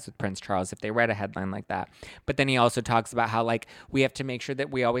sympathize with Prince Charles if they read a headline like that. But then he also talks about how, like, we have to make sure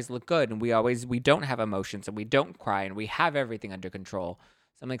that we always look good, and we don't have emotions, and we don't cry, and we have everything under control.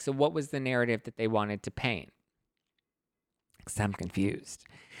 So I'm like, so what was the narrative that they wanted to paint? Because I'm confused.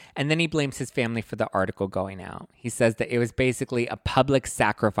 And then he blames his family for the article going out. He says that it was basically a public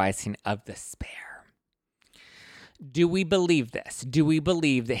sacrificing of the spare. Do we believe this? Do we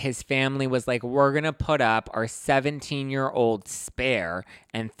believe that his family was like, we're going to put up our 17-year-old spare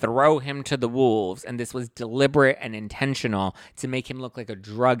and throw him to the wolves, and this was deliberate and intentional to make him look like a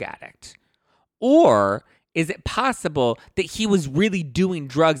drug addict? Or is it possible that he was really doing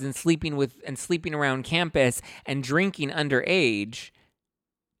drugs and sleeping around campus and drinking underage,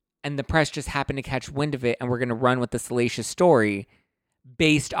 and the press just happened to catch wind of it, and we're going to run with the salacious story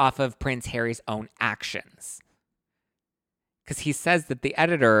based off of Prince Harry's own actions? because he says that the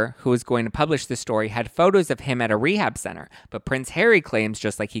editor who was going to publish the story had photos of him at a rehab center. But Prince Harry claims,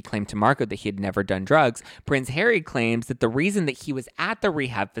 just like he claimed to Marco that he had never done drugs, Prince Harry claims that the reason that he was at the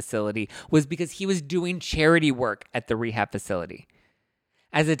rehab facility was because he was doing charity work at the rehab facility.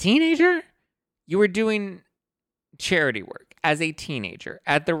 As a teenager, you were doing charity work as a teenager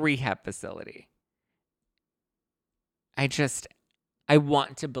at the rehab facility. I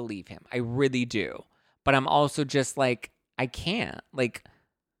want to believe him. I really do. But I'm also just like, I can't. Like,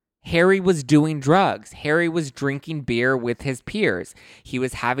 Harry was doing drugs. Harry was drinking beer with his peers. He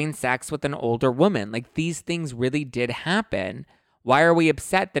was having sex with an older woman. Like, these things really did happen. Why are we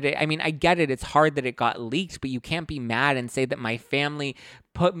upset that I get it. It's hard that it got leaked, but you can't be mad and say that my family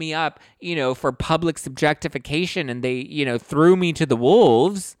put me up, for public subjectification and they, threw me to the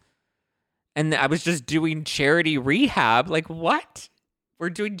wolves. And I was just doing charity rehab. Like, what?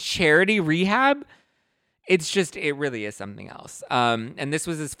 We're doing charity rehab? It really is something else. And this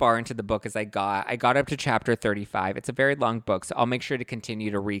was as far into the book as I got. I got up to chapter 35. It's a very long book, so I'll make sure to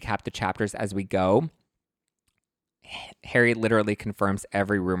continue to recap the chapters as we go. Harry literally confirms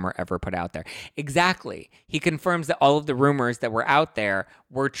every rumor ever put out there. Exactly. He confirms that all of the rumors that were out there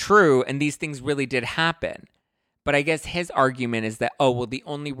were true, and these things really did happen. But I guess his argument is that, the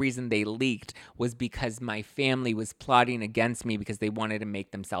only reason they leaked was because my family was plotting against me because they wanted to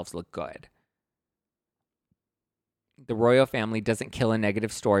make themselves look good. The royal family doesn't kill a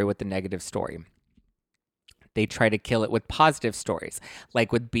negative story with a negative story. They try to kill it with positive stories,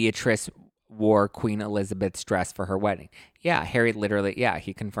 like with Beatrice wore Queen Elizabeth's dress for her wedding. Yeah, Harry literally,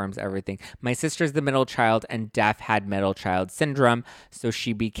 he confirms everything. My sister's the middle child, and Def had middle child syndrome, so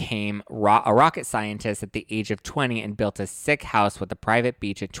she became a rocket scientist at the age of 20 and built a sick house with a private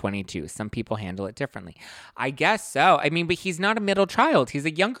beach at 22. Some people handle it differently. I guess so. But he's not a middle child. He's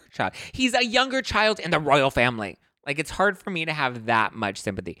a younger child. He's a younger child in the royal family. Like, it's hard for me to have that much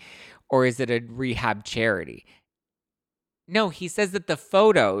sympathy. Or is it a rehab charity? No, he says that the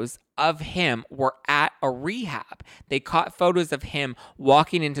photos of him were at a rehab. They caught photos of him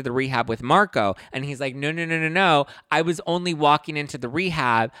walking into the rehab with Marco. And he's like, no. I was only walking into the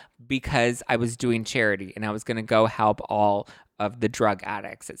rehab because I was doing charity. And I was going to go help all of the drug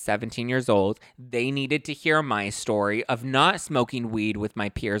addicts at 17 years old. They needed to hear my story of not smoking weed with my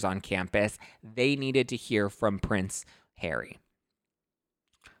peers on campus. They needed to hear from Prince Harry.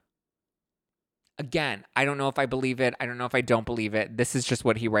 Again, I don't know if I believe it. I don't know if I don't believe it. This is just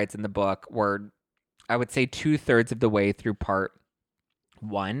what he writes in the book. We're, I would say, 2/3 of the way through part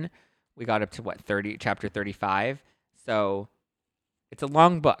 1. We got up to chapter 35. So it's a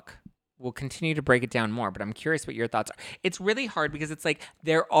long book. We'll continue to break it down more, but I'm curious what your thoughts are. It's really hard because it's like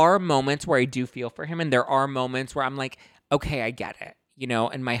there are moments where I do feel for him, and there are moments where I'm like, okay, I get it,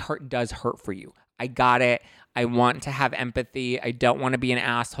 and my heart does hurt for you. I got it. I want to have empathy. I don't want to be an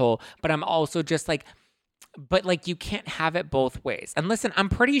asshole, but I'm also just like, you can't have it both ways. And listen, I'm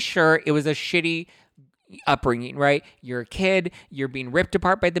pretty sure it was a shitty upbringing, right? You're a kid, you're being ripped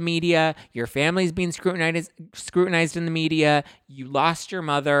apart by the media, your family's being scrutinized in the media, you lost your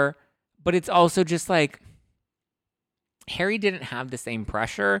mother, but it's also just like, Harry didn't have the same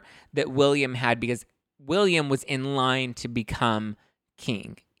pressure that William had because William was in line to become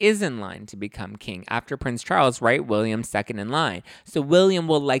king. Is in line to become king. After Prince Charles, right? William's second in line. So William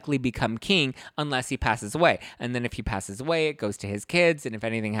will likely become king unless he passes away. And then if he passes away, it goes to his kids. And if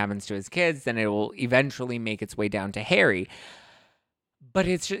anything happens to his kids, then it will eventually make its way down to Harry. But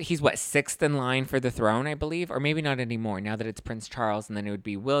he's 6th in line for the throne, I believe? Or maybe not anymore, now that it's Prince Charles. And then it would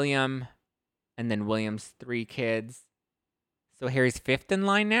be William. And then William's 3 kids. So Harry's 5th in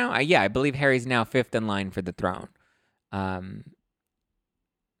line now? I believe Harry's now 5th in line for the throne.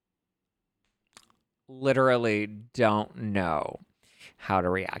 Literally don't know how to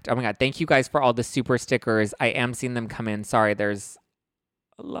react. Oh my God. Thank you guys for all the super stickers. I am seeing them come in. Sorry, there's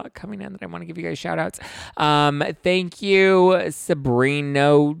a lot coming in that I want to give you guys shout outs. Thank you,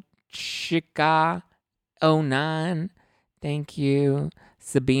 Sabrino Chica 09. Thank you,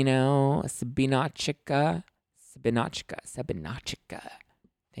 Sabino Chica.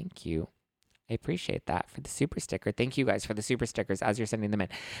 Thank you. I appreciate that for the super sticker. Thank you guys for the super stickers as you're sending them in.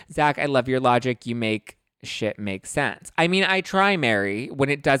 Zach, I love your logic. You make shit make sense. I try, Mary. When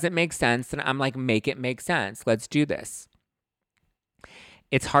it doesn't make sense, then I'm like, make it make sense. Let's do this.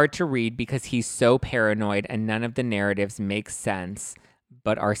 It's hard to read because he's so paranoid and none of the narratives make sense,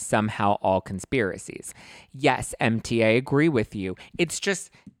 but are somehow all conspiracies. Yes, MT, I agree with you. It's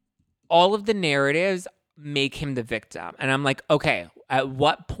just all of the narratives make him the victim. And I'm like, okay, at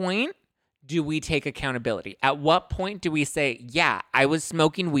what point do we take accountability? At what point do we say, yeah, I was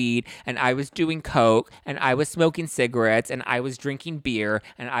smoking weed and I was doing coke and I was smoking cigarettes and I was drinking beer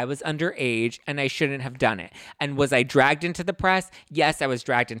and I was underage and I shouldn't have done it? And was I dragged into the press? Yes, I was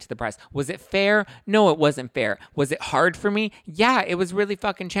dragged into the press. Was it fair? No, it wasn't fair. Was it hard for me? Yeah, it was really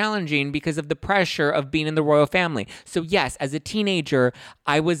fucking challenging because of the pressure of being in the royal family. So yes, as a teenager,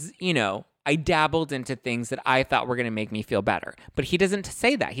 I was, I dabbled into things that I thought were going to make me feel better. But he doesn't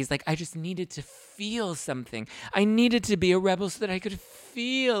say that. He's like, I just needed to feel something. I needed to be a rebel so that I could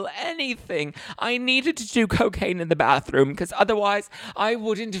feel anything. I needed to do cocaine in the bathroom because otherwise I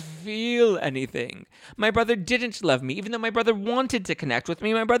wouldn't feel anything. My brother didn't love me. Even though my brother wanted to connect with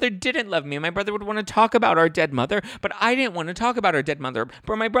me, my brother didn't love me. My brother would want to talk about our dead mother, but I didn't want to talk about our dead mother.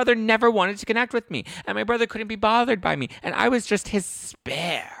 But my brother never wanted to connect with me. And my brother couldn't be bothered by me. And I was just his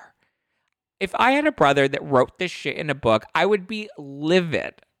spare. If I had a brother that wrote this shit in a book, I would be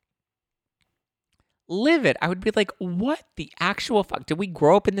livid. Livid. I would be like, what the actual fuck? Did we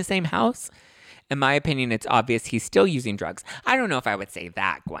grow up in the same house? In my opinion, it's obvious he's still using drugs. I don't know if I would say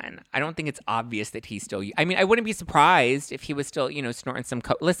that, Gwen. I don't think it's obvious that he's still... I mean, I wouldn't be surprised if he was still, snorting some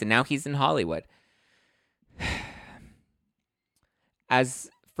coke. Listen, now he's in Hollywood. As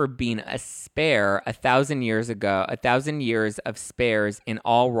for being a spare, 1,000 years ago, 1,000 years of spares in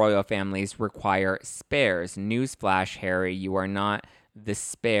all royal families require spares. Newsflash, Harry, you are not the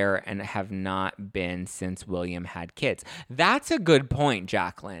spare and have not been since William had kids. That's a good point,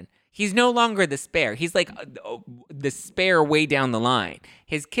 Jacqueline. He's no longer the spare. He's like the spare way down the line.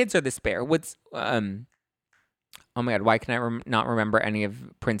 His kids are the spare. Oh my God, why can I not remember any of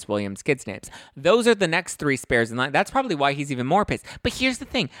Prince William's kids' names? Those are the next three spares in line. That's probably why he's even more pissed. But here's the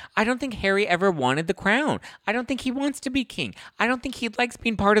thing. I don't think Harry ever wanted the crown. I don't think he wants to be king. I don't think he likes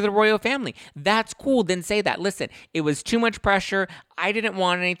being part of the royal family. That's cool. Then say that. Listen, it was too much pressure. I didn't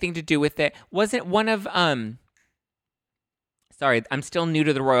want anything to do with it. Wasn't one of, sorry, I'm still new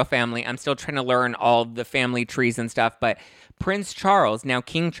to the royal family. I'm still trying to learn all the family trees and stuff. But Prince Charles, now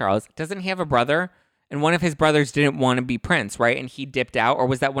King Charles, doesn't he have a brother? And one of his brothers didn't want to be prince, right? And he dipped out. Or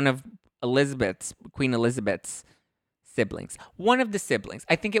was that one of Queen Elizabeth's siblings? One of the siblings.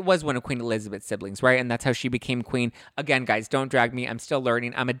 I think it was one of Queen Elizabeth's siblings, right? And that's how she became queen. Again, guys, don't drag me. I'm still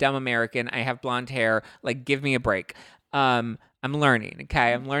learning. I'm a dumb American. I have blonde hair. Like, give me a break. I'm learning,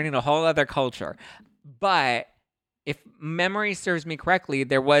 okay? I'm learning a whole other culture. But if memory serves me correctly,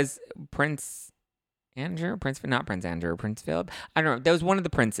 there was Prince Philip. I don't know. That was one of the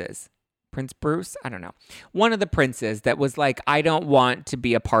princes. Prince Bruce? I don't know. One of the princes that was like, I don't want to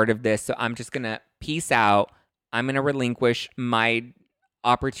be a part of this, so I'm just going to peace out. I'm going to relinquish my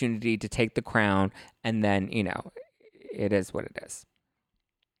opportunity to take the crown, and then, it is what it is.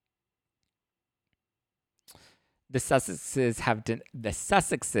 The Sussexes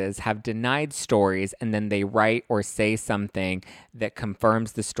have denied stories, and then they write or say something that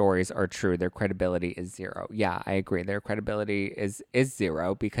confirms the stories are true. Their credibility is zero. Yeah, I agree. Their credibility is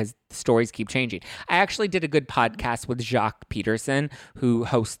zero because the stories keep changing. I actually did a good podcast with Jacques Peterson, who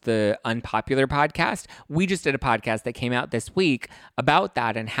hosts the Unpopular podcast. We just did a podcast that came out this week about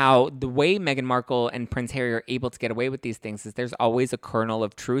that and how the way Meghan Markle and Prince Harry are able to get away with these things is there's always a kernel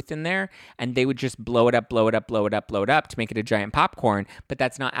of truth in there, and they would just blow it up to make it a giant popcorn, but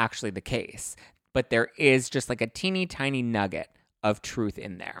that's not actually the case. But there is just like a teeny tiny nugget of truth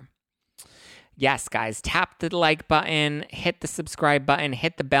in there. Yes, guys, tap the like button, hit the subscribe button,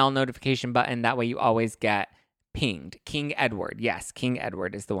 hit the bell notification button. That way you always get pinged. King Edward. Yes, King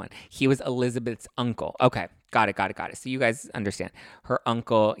Edward is the one. He was Elizabeth's uncle. Okay, got it. So you guys understand. Her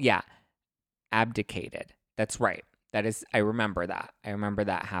uncle, abdicated. That's right. I remember that. I remember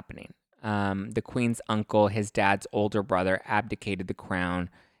that happening. The Queen's uncle, his dad's older brother, abdicated the crown,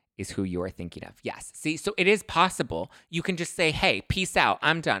 is who you are thinking of. Yes. See, so it is possible. You can just say, hey, peace out.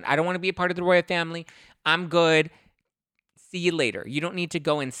 I'm done. I don't want to be a part of the royal family. I'm good. See you later. You don't need to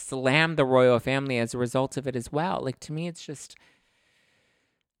go and slam the royal family as a result of it as well. Like, to me, it's just,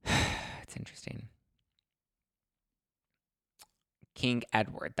 it's interesting. King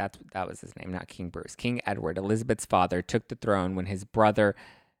Edward, that was his name, not King Bruce. King Edward, Elizabeth's father, took the throne when his brother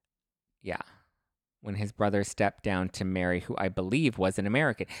stepped down to marry who I believe was an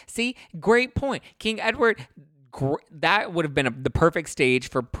American. See, great point. King Edward, that would have been the perfect stage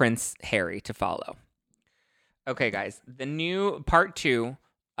for Prince Harry to follow. Okay, guys, the new part 2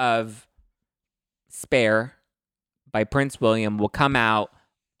 of Spare by Prince William will come out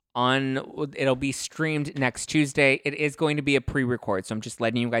it'll be streamed next Tuesday. It is going to be a pre-record, so I'm just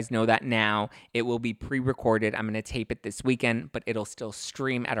letting you guys know that now. It will be pre-recorded. I'm going to tape it this weekend, but it'll still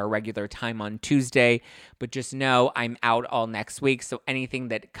stream at our regular time on Tuesday. But just know I'm out all next week, so anything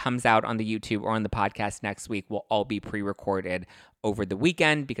that comes out on the YouTube or on the podcast next week will all be pre-recorded over the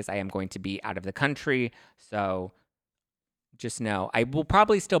weekend because I am going to be out of the country. So just know I will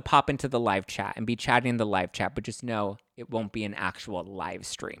probably still pop into the live chat and be chatting in the live chat, but just know it won't be an actual live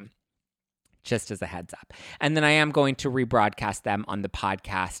stream, just as a heads up. And then I am going to rebroadcast them on the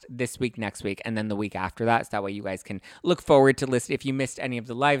podcast this week, next week, and then the week after that. So that way you guys can look forward to listen. If you missed any of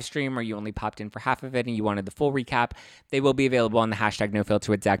the live stream or you only popped in for half of it and you wanted the full recap, they will be available on the hashtag #NoFilter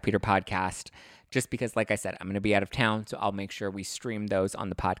with Zach Peter podcast. Just because, like I said, I'm going to be out of town, so I'll make sure we stream those on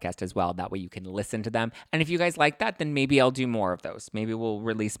the podcast as well. That way you can listen to them. And if you guys like that, then maybe I'll do more of those. Maybe we'll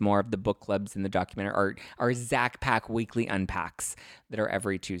release more of the book clubs and the documentary or our Zach Pack weekly unpacks that are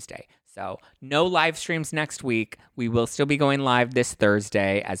every Tuesday. So no live streams next week. We will still be going live this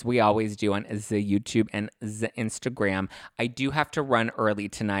Thursday, as we always do on the YouTube and the Instagram. I do have to run early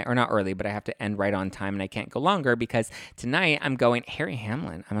tonight, or not early, but I have to end right on time, and I can't go longer because tonight I'm going Harry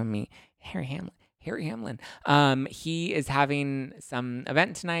Hamlin. Harry Hamlin. He is having some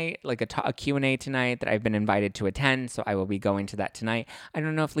event tonight, like a Q&A tonight that I've been invited to attend, so I will be going to that tonight. I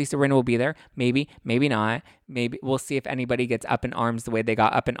don't know if Lisa Rinna will be there. Maybe, maybe not. Maybe we'll see if anybody gets up in arms the way they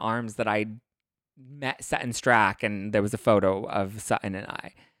got up in arms that I met Sutton Strack, and there was a photo of Sutton and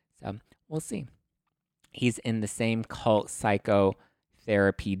I. So we'll see. He's in the same cult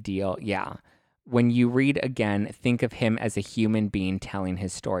psychotherapy deal. Yeah. When you read again, think of him as a human being telling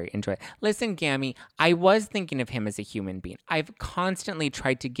his story. Enjoy it. Listen, Gammy, I was thinking of him as a human being. I've constantly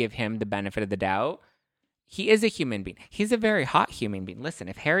tried to give him the benefit of the doubt. He is a human being. He's a very hot human being. Listen,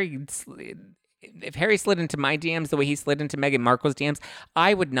 if Harry slid into my DMs the way he slid into Meghan Markle's DMs,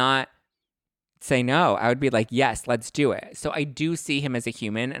 I would not say no. I would be like, yes, let's do it. So I do see him as a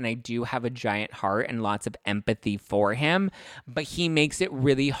human, and I do have a giant heart and lots of empathy for him, but he makes it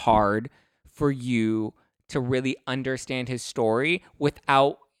really hard for you to really understand his story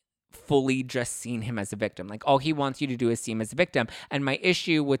without fully just seeing him as a victim. Like, all he wants you to do is see him as a victim. And my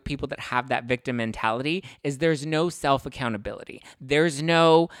issue with people that have that victim mentality is there's no self-accountability. There's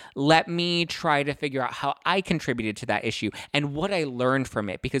no, let me try to figure out how I contributed to that issue and what I learned from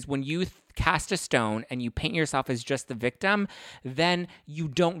it. Because when you cast a stone and you paint yourself as just the victim, then you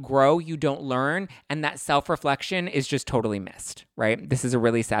don't grow, you don't learn, and that self-reflection is just totally missed, right? This is a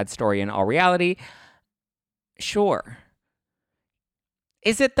really sad story in all reality. Sure.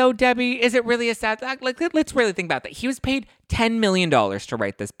 Is it though, Debbie? Is it really a sad fact? Like, let's really think about that. He was paid $10 million to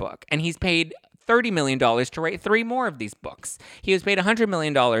write this book, and he's paid $30 million to write 3 more of these books. He was paid $100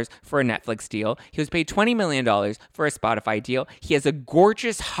 million for a Netflix deal. He was paid $20 million for a Spotify deal. He has a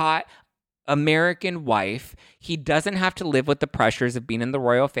gorgeous, hot American wife. He doesn't have to live with the pressures of being in the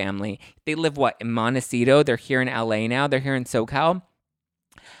royal family. They live, in Montecito? They're here in LA now. They're here in SoCal.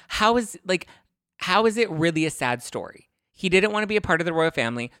 How is it really a sad story? He didn't want to be a part of the royal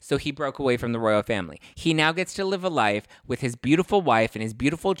family, so he broke away from the royal family. He now gets to live a life with his beautiful wife and his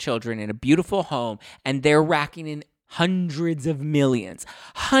beautiful children in a beautiful home, and they're racking in hundreds of millions.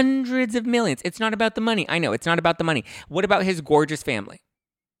 Hundreds of millions. It's not about the money. I know, it's not about the money. What about his gorgeous family?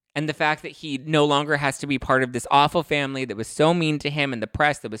 And the fact that he no longer has to be part of this awful family that was so mean to him, and the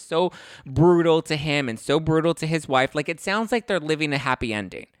press that was so brutal to him and so brutal to his wife. Like, it sounds like they're living a happy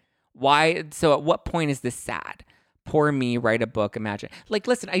ending. Why? So at what point is this sad? Poor me, write a book, imagine. Like,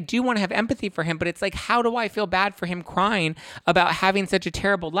 listen, I do want to have empathy for him, but it's like, how do I feel bad for him crying about having such a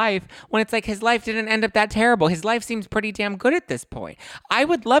terrible life when it's like his life didn't end up that terrible? His life seems pretty damn good at this point. I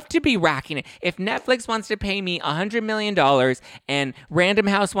would love to be racking it. If Netflix wants to pay me $100 million and Random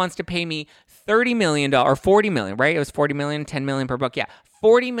House wants to pay me $30 million or $40 million, right? It was $40 million, $10 million per book. Yeah.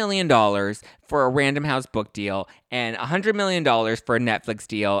 $40 million for a Random House book deal, and $100 million for a Netflix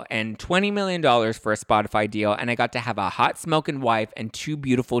deal, and $20 million for a Spotify deal, and I got to have a hot smoking wife and 2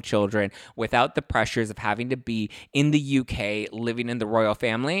 beautiful children without the pressures of having to be in the UK living in the royal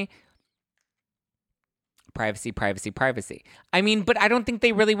family. Privacy, privacy, privacy. I mean, but I don't think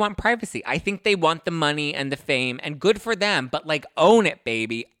they really want privacy. I think they want the money and the fame, and good for them, but like, own it,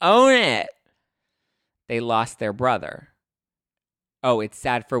 baby. Own it. They lost their brother. Oh, it's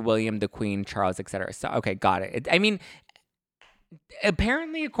sad for William, the Queen, Charles, etc. So, okay, got it. I mean,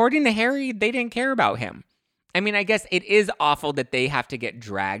 apparently, according to Harry, they didn't care about him. I mean, I guess it is awful that they have to get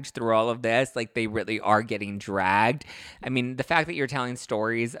dragged through all of this. Like, they really are getting dragged. I mean, the fact that you're telling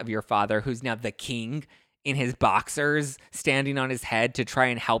stories of your father, who's now the king, in his boxers, standing on his head to try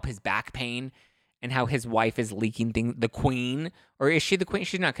and help his back pain, and how his wife is leaking things. The queen, or is she the queen?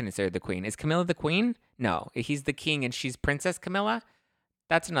 She's not considered the queen. Is Camilla the queen? No, he's the king and she's Princess Camilla.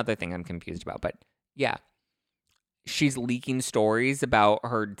 That's another thing I'm confused about. But yeah, she's leaking stories about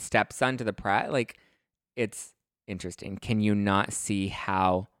her stepson to the press. Like, it's interesting. Can you not see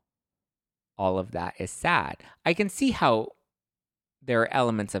how all of that is sad? I can see how there are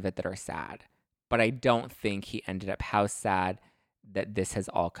elements of it that are sad, but I don't think he ended up how sad that this has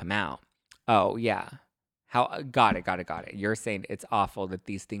all come out. Oh, yeah. Got it. You're saying it's awful that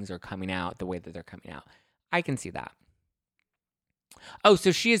these things are coming out the way that they're coming out. I can see that. Oh,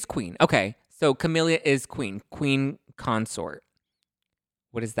 so she is queen. Okay. So Camilla is queen consort.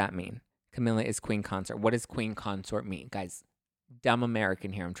 What does that mean? Camilla is queen consort. What does queen consort mean? Guys, dumb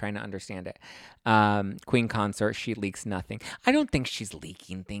American here. I'm trying to understand it. Queen consort, she leaks nothing. I don't think she's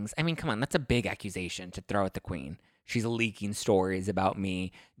leaking things. I mean, come on, that's a big accusation to throw at the queen. She's leaking stories about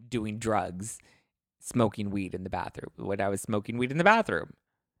me doing drugs, smoking weed in the bathroom. When I was smoking weed in the bathroom.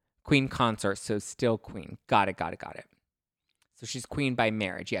 Queen consort, so still queen. Got it. So she's queen by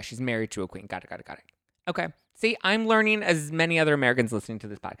marriage. Yeah, she's married to a queen. Got it. Okay. See, I'm learning as many other Americans listening to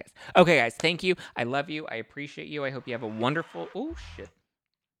this podcast. Okay, guys, thank you. I love you. I appreciate you. I hope you have a wonderful... Oh, shit.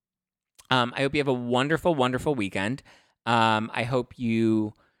 I hope you have a wonderful, wonderful weekend. I hope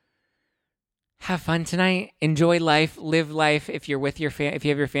you have fun tonight. Enjoy life. Live life. If you're with your if you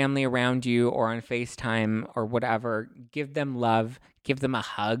have your family around you or on FaceTime or whatever, give them love. Give them a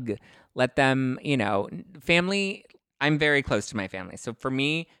hug. Let them, family... I'm very close to my family. So for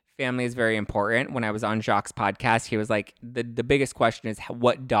me, family is very important. When I was on Jacques' podcast, he was like, the biggest question is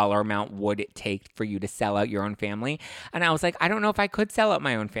what dollar amount would it take for you to sell out your own family? And I was like, I don't know if I could sell out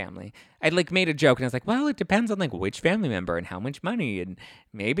my own family. I made a joke and I was like, well, it depends on which family member and how much money. And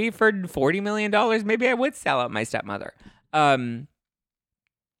maybe for $40 million, maybe I would sell out my stepmother.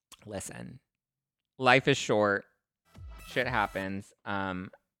 Listen, life is short. Shit happens.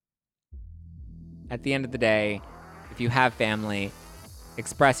 At the end of the day, if you have family,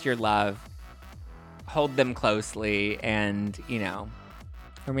 express your love, hold them closely, and,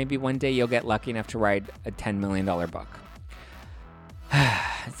 or maybe one day you'll get lucky enough to write a $10 million book.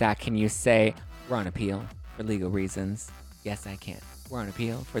 Zach, can you say we're on appeal for legal reasons? Yes, I can. We're on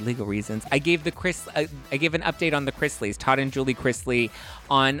appeal for legal reasons. I gave an update on the Chrisleys, Todd and Julie Chrisley,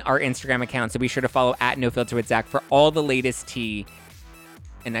 on our Instagram account, so be sure to follow @NoFilterWithZach for all the latest tea.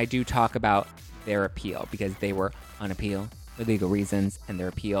 And I do talk about their appeal because they were on appeal for legal reasons and their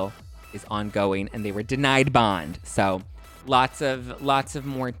appeal is ongoing and they were denied bond. So lots of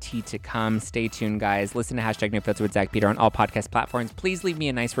more tea to come. Stay tuned, guys. Listen to #NoFilterWithZachPeter on all podcast platforms. Please leave me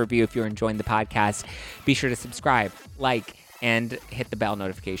a nice review if you're enjoying the podcast. Be sure to subscribe, like, and hit the bell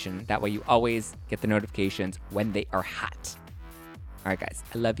notification. That way you always get the notifications when they are hot. All right, guys.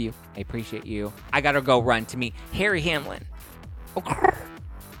 I love you. I appreciate you. I gotta go run to meet Harry Hamlin. Okay.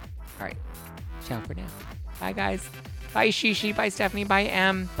 All right. Ciao for now. Bye, guys. Bye, Shishi. Bye, Stephanie. Bye,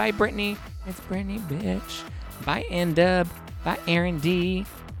 M. Bye, Brittany. It's Brittany, bitch. Bye, N-Dub. Bye, Aaron D.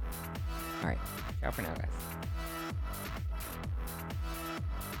 All right. Ciao for now, guys.